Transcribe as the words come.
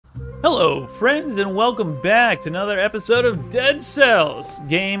Hello friends and welcome back to another episode of Dead Cells.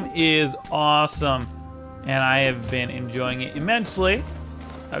 Game is awesome and I have been enjoying it immensely.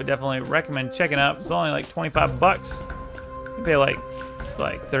 I would definitely recommend checking it out. It's only like 25 bucks. You pay like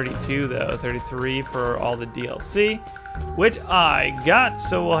 32 though, 33 for all the DLC, which I got,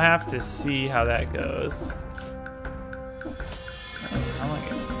 so we'll have to see how that goes. I'm gonna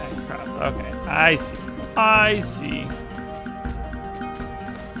get that crap. Okay, I see.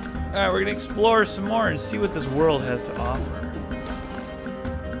 All right, we're gonna explore some more and see what this world has to offer.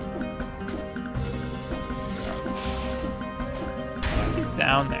 Get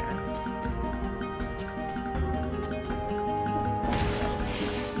down there.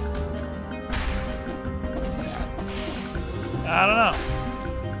 I don't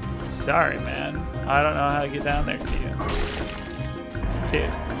know. Sorry, man. I don't know how to get down there to you. Let's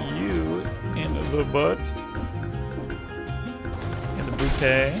kick you into the butt. In the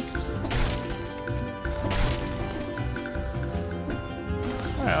bouquet.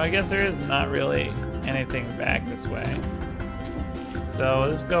 Alright, well, I guess there is not really anything back this way. So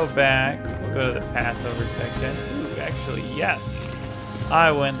let's go back. We'll go to the Passover section. Ooh, actually, yes.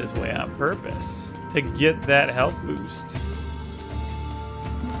 I went this way on purpose to get that health boost.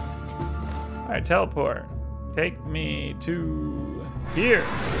 Alright, teleport. Take me to here.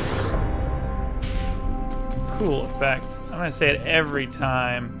 Cool effect. I'm gonna say it every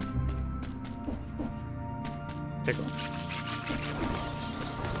time. Tickle.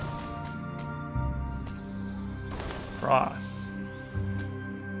 Cross.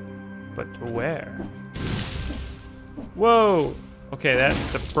 But to where? Whoa! Okay, that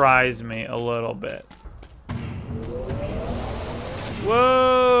surprised me a little bit.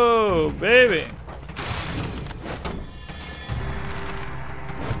 Whoa, baby!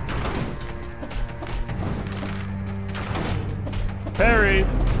 Parried.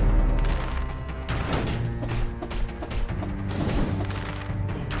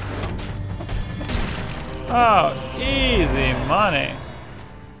 Oh, easy money.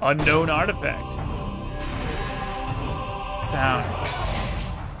 Unknown artifact. Sound.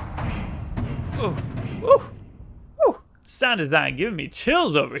 Ooh, ooh, ooh. Sound design giving me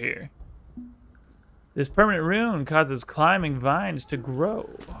chills over here. This permanent rune causes climbing vines to grow.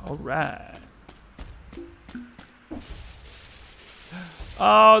 All right.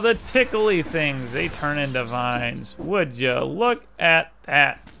 Oh, the tickly things, they turn into vines. Would you look at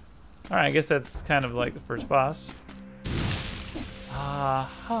that? All right, I guess that's kind of like the first boss.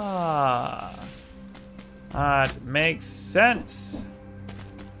 Aha. That makes sense.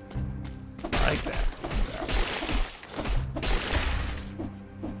 I like that.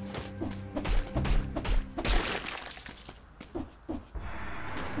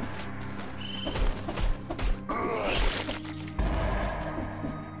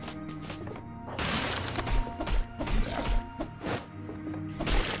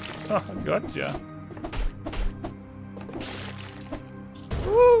 Oh, gotcha.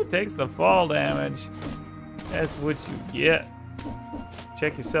 Woo, takes the fall damage. That's what you get.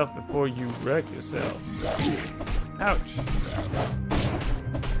 Check yourself before you wreck yourself. Ouch.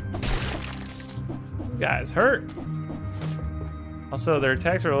 This guy's hurt. Also, their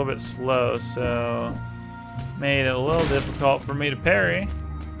attacks are a little bit slow, so made it a little difficult for me to parry.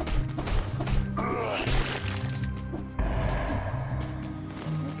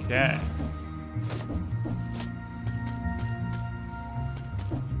 Okay.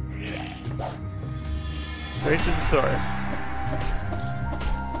 Straight to the source.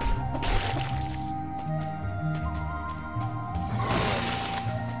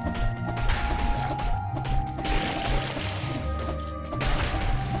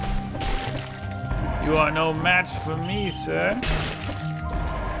 You are no match for me, sir.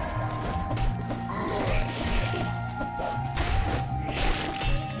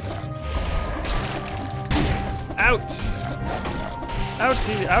 Ouch!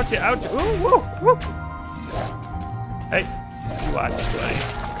 Ouchie, ouchie, ouchie. Ooh, woo, woo. Hey, you watch it, buddy.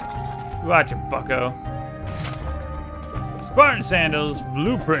 You watch it, bucko. Spartan Sandals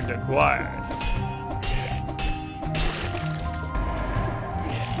blueprint acquired.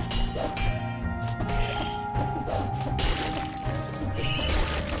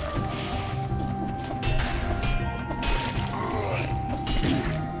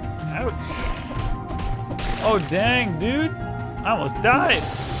 Ouch. Oh, dang, dude. I almost died.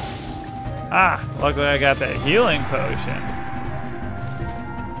 Ah, luckily I got that healing potion.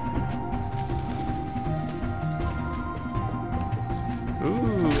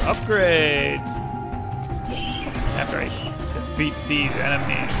 Ooh, upgrades. After I defeat these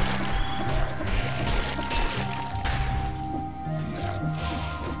enemies.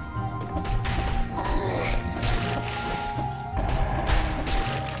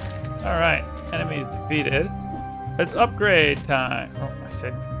 right, enemies defeated. It's upgrade time. Oh, I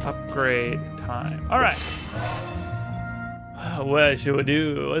said upgrade time. All right. What should we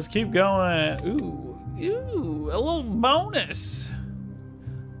do? Let's keep going. Ooh, a little bonus.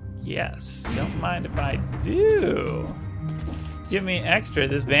 Yes, don't mind if I do. Give me extra.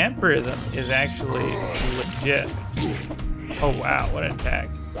 This vampirism is actually legit. Oh wow, what an attack.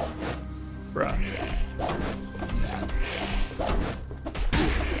 Bruh.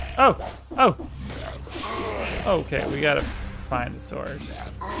 Oh. Okay, we gotta find the source.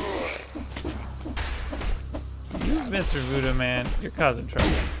 You, Mr. Voodoo Man, you're causing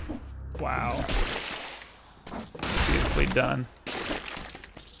trouble. Wow. Beautifully done.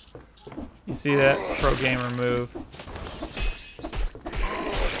 You see that? Pro gamer move.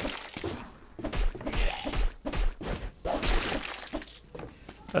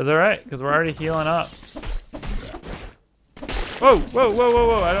 That's alright, because we're already healing up. Whoa,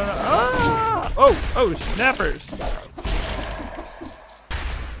 I don't know. Ah! Oh, snappers.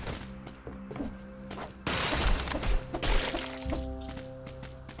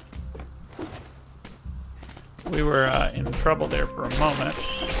 We were in trouble there for a moment.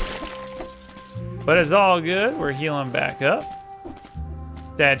 But it's all good. We're healing back up.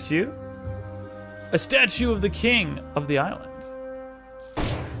 Statue. A statue of the king of the island.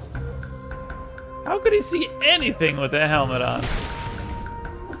 How could he see anything with that helmet on?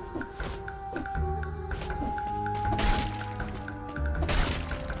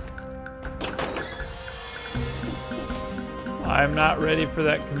 I'm not ready for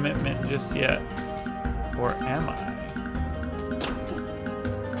that commitment just yet. Or am I?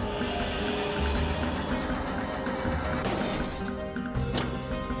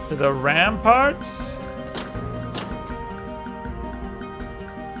 To the Ramparts?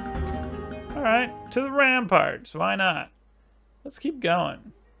 All right, to the Ramparts. Why not? Let's keep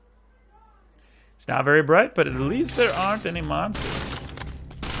going. It's not very bright, but at least there aren't any monsters.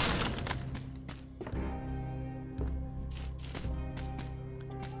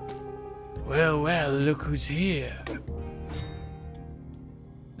 Well, look who's here.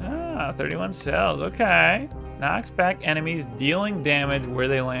 Ah, 31 cells, okay. Knocks back enemies, dealing damage where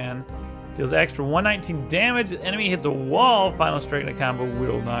they land. Deals extra 119 damage. The enemy hits a wall. Final strike in a combo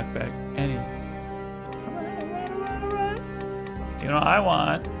will knock back any. Alright. Do you know what I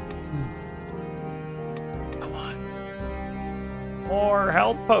want? I want more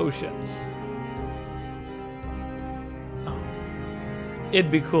health potions. Oh.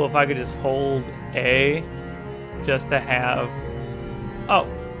 It'd be cool if I could just hold A just to have. Oh.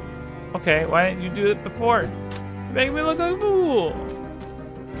 Okay, why didn't you do it before? You make me look like a fool.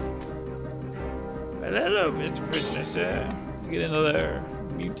 Well, hello, Mr. Prisoner, sir. Get another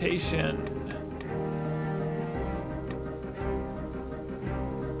mutation.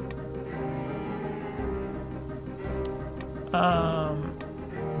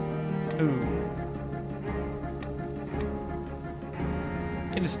 Ooh.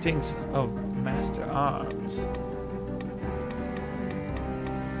 Instincts of Master Arms.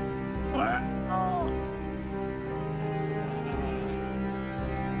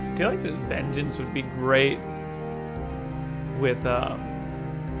 I feel like the vengeance would be great with yeah,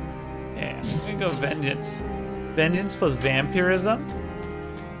 I'm gonna go vengeance. Vengeance plus vampirism.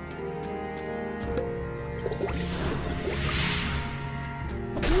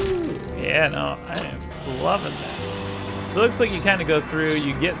 Ooh, yeah, no, I am loving this. So it looks like you kind of go through,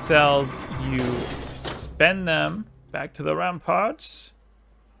 you get cells, you spend them back to the Ramparts,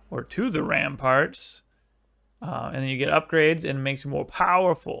 or to the Ramparts. And then you get upgrades and it makes you more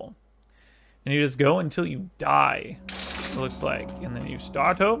powerful. And you just go until you die, it looks like. And then you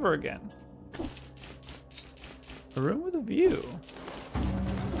start over again. A room with a view.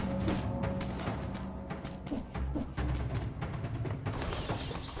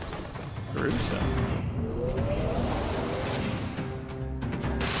 Gruesome.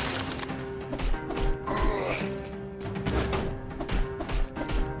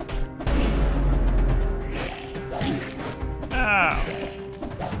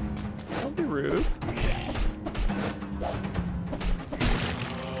 Don't be rude.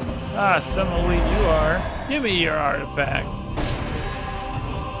 Ah, some elite you are. Give me your artifact.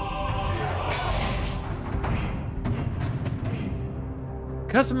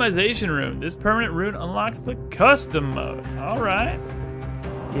 Customization room. This permanent rune unlocks the custom mode. All right,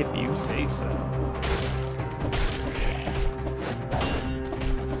 if you say so.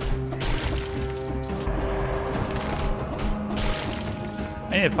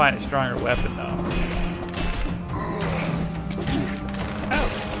 I need to find a stronger weapon, though. Ow.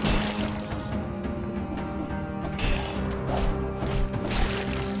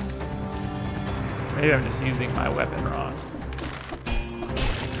 Maybe I'm just using my weapon wrong.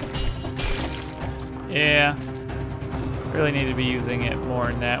 Yeah. Really need to be using it more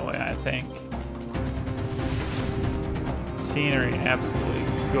in that way, I think. Scenery, absolutely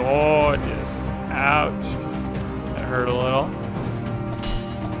gorgeous. Ouch. That hurt a little.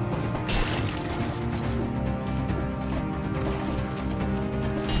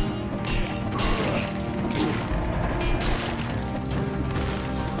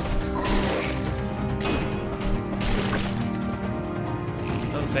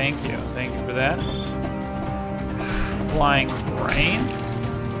 Oh, thank you. Thank you for that. Flying brain?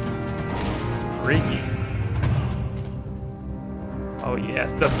 Freaky. Oh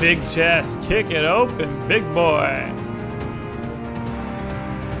yes, the big chest. Kick it open, big boy.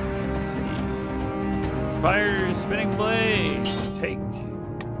 Let's see. Fire spinning blades. Take.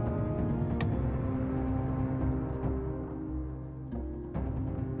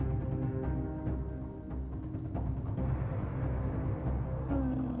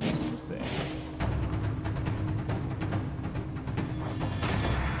 Let's see.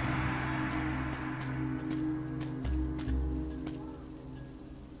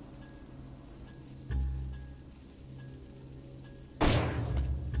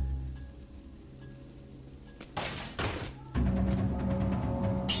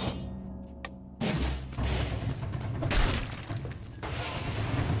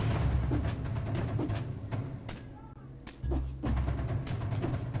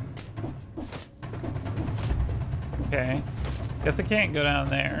 Okay. Guess I can't go down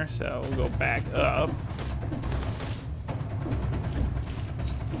there, so we'll go back up.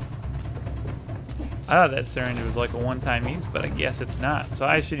 I thought that syringe was like a one-time use, but I guess it's not. So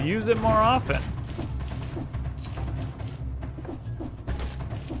I should use it more often.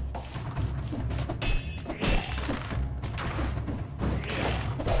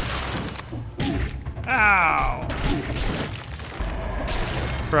 Ow!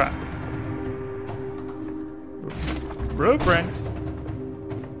 Bruh. Blueprint.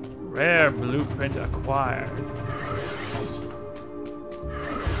 Rare blueprint acquired.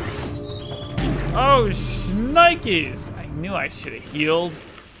 Oh, shnikes! I knew I should have healed.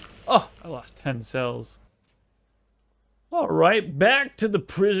 Oh, I lost 10 cells. All right, back to the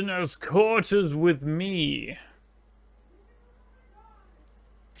prisoner's quarters with me.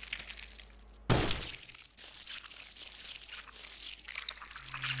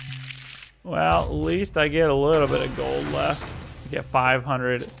 Well, at least I get a little bit of gold left. I get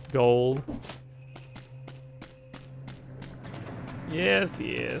 500 gold. Yes,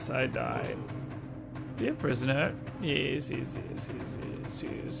 yes, I died. Dear prisoner. Yes. We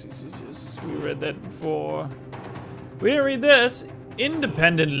read that before. We didn't read this.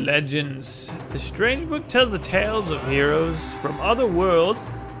 Independent Legends. The strange book tells the tales of heroes from other worlds.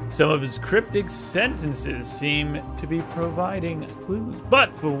 Some of his cryptic sentences seem to be providing clues.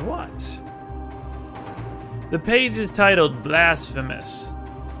 But for what? The page is titled Blasphemous.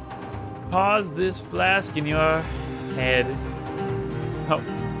 Cause this flask in your head. Oh,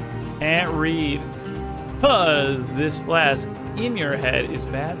 can't read. Cause this flask in your head is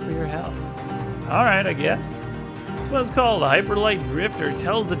bad for your health. Alright, I guess. This one's called Hyperlight Drifter. It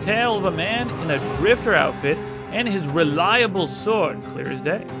tells the tale of a man in a drifter outfit and his reliable sword, clear as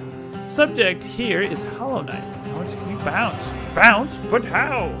day. Subject here is Hollow Knight. How much can you bounce? Bounce? But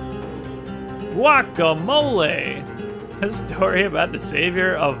how? Guacamole! A story about the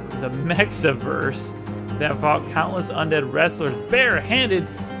savior of the Mexiverse that fought countless undead wrestlers barehanded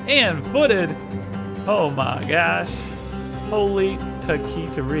and footed. Oh my gosh. Holy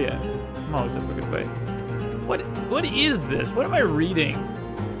taquiteria. I'm always up a good way. What is this? What am I reading?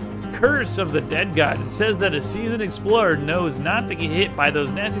 Curse of the Dead Gods. It says that a seasoned explorer knows not to get hit by those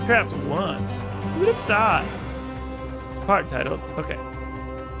nasty traps once. Who would have thought? It's part titled. Okay.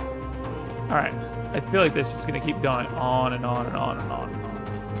 Alright. I feel like that's just gonna keep going on and on and on and on and on.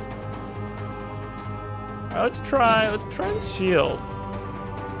 Alright, let's try the shield.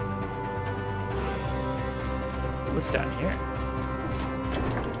 What's down here?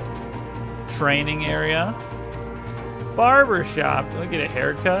 Training area. Barber shop. Do I get a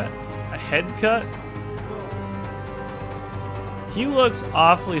haircut? A head cut? He looks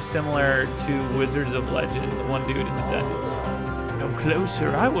awfully similar to Wizards of Legend, the one dude in the dungeons. Come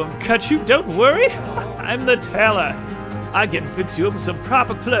closer, I won't cut you, don't worry. I'm the tailor. I can fix you up with some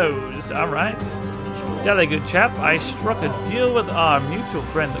proper clothes, all right? Jolly good chap, I struck a deal with our mutual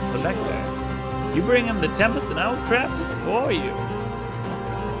friend, the Collector. You bring him the templates and I'll craft it for you.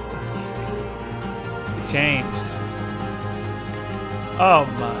 It changed. Oh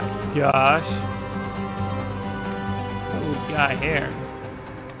my gosh. What do we got here?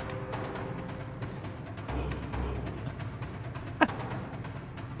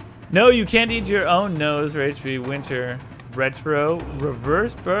 No, you can't eat your own nose for HP. Winter. Retro.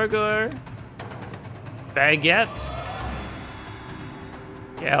 Reverse burglar. Baguette.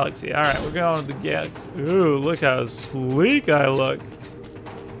 Galaxy. All right, we're going to the Galaxy. Ooh, look how sleek I look.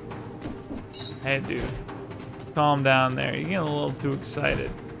 Hey, dude. Calm down there. You're getting a little too excited.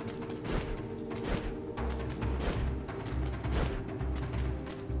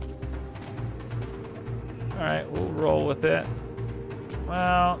 All right, we'll roll with it.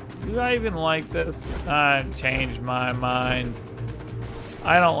 Well, do I even like this? I've changed my mind.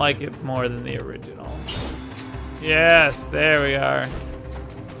 I don't like it more than the original. Yes, there we are.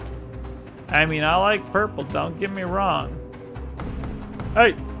 I mean, I like purple, don't get me wrong.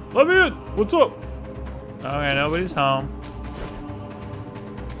 Hey, let me in. What's up? Okay, nobody's home.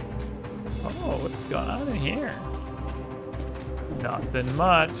 Oh, what's going on in here? Nothing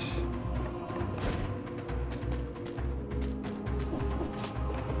much.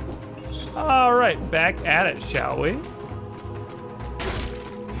 All right, back at it, shall we?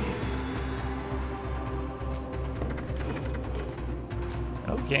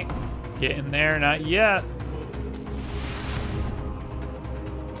 Okay, get in there, not yet.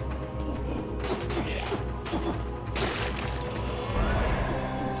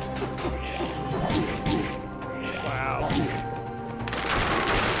 Wow.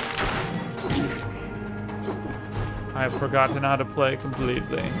 I've forgotten how to play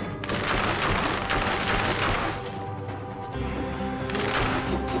completely.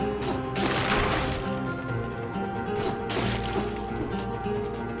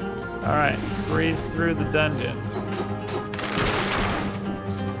 All right, breeze through the dungeon.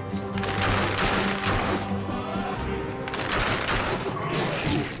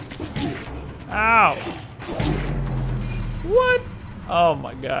 Ow! What? Oh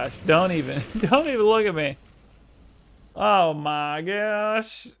my gosh! Don't even look at me. Oh my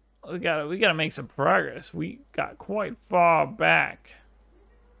gosh! We gotta make some progress. We got quite far back.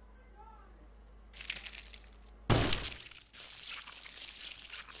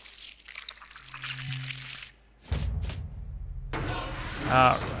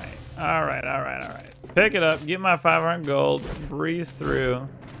 All right. Pick it up, get my 500 gold, breeze through.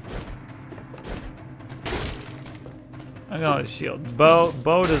 I'm going with shield. Bow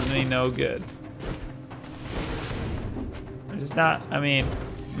does me no good. I'm just not, I mean,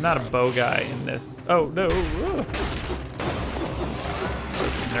 I'm not a bow guy in this. Oh, no. Ooh.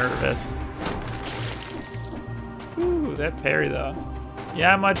 Nervous. Ooh, that parry though.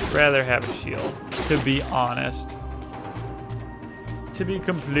 Yeah, I'd much rather have a shield, to be honest. To be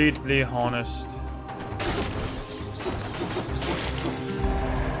completely honest.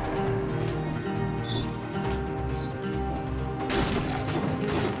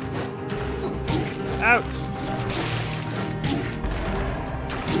 Ouch!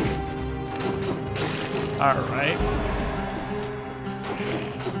 All right.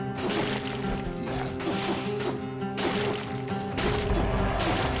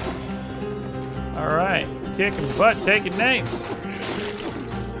 All right. Kicking butt, taking names.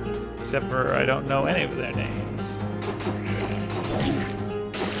 Except for I don't know any of their names.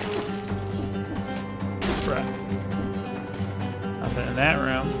 Right. Nothing in that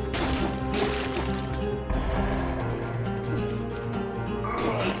room.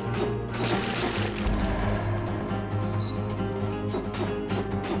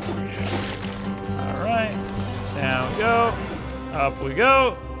 All right. Down we go. Up we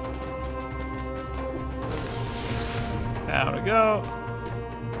go. Down we go.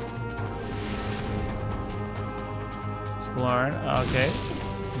 Exploring. Okay.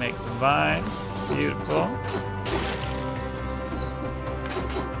 Make some vines. Beautiful.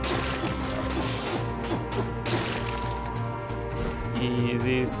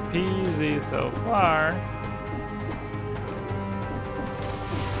 Easy peasy so far.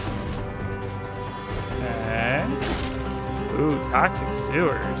 Okay. Ooh, toxic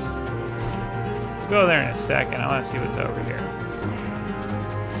sewers. Go there in a second. I want to see what's over here.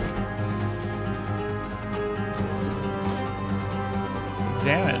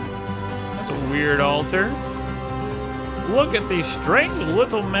 Examine. That's a weird altar. Look at these strange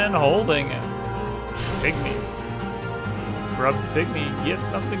little men holding it. Pygmies. Rub the pygmy, get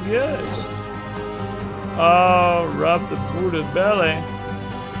something good. Oh, rub the Buddha belly.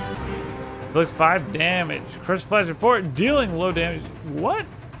 Looks 5 damage. Crush flash and 4, dealing low damage. What?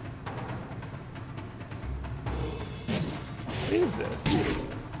 What is this?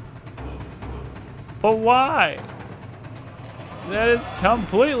 But why? That is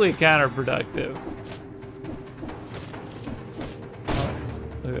completely counterproductive. Oh,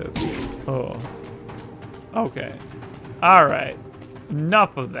 look at this. Oh. Okay. All right.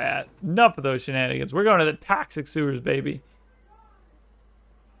 Enough of that. Enough of those shenanigans. We're going to the toxic sewers, baby.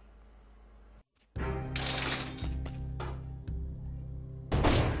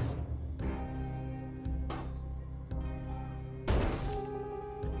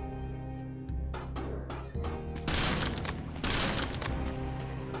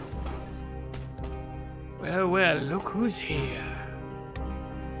 Well, look who's here.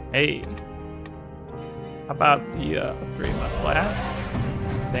 Hey. How about the upgrade my flask?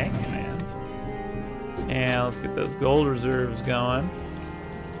 Thanks, man. And let's get those gold reserves going.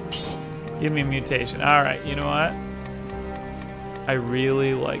 Give me a mutation. All right, you know what? I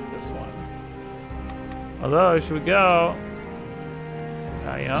really like this one. Although, should we go?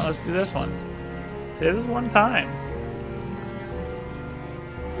 You know, let's do this one. Say this one time.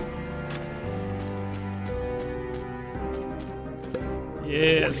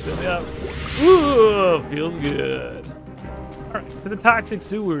 Yes, fill me up. Ooh, feels good. All right, to the toxic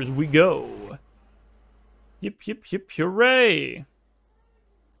sewers we go. Yip, yip, yip, hooray.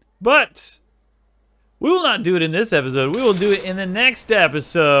 But we will not do it in this episode. We will do it in the next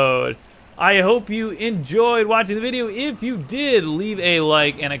episode. I hope you enjoyed watching the video. If you did, leave a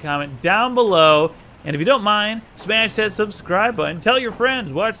like and a comment down below. And if you don't mind, smash that subscribe button. Tell your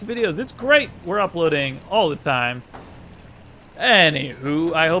friends, watch the videos. It's great. We're uploading all the time.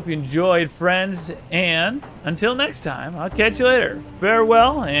 Anywho, I hope you enjoyed, friends, and until next time, I'll catch you later.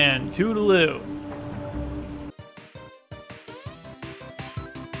 Farewell and toodaloo.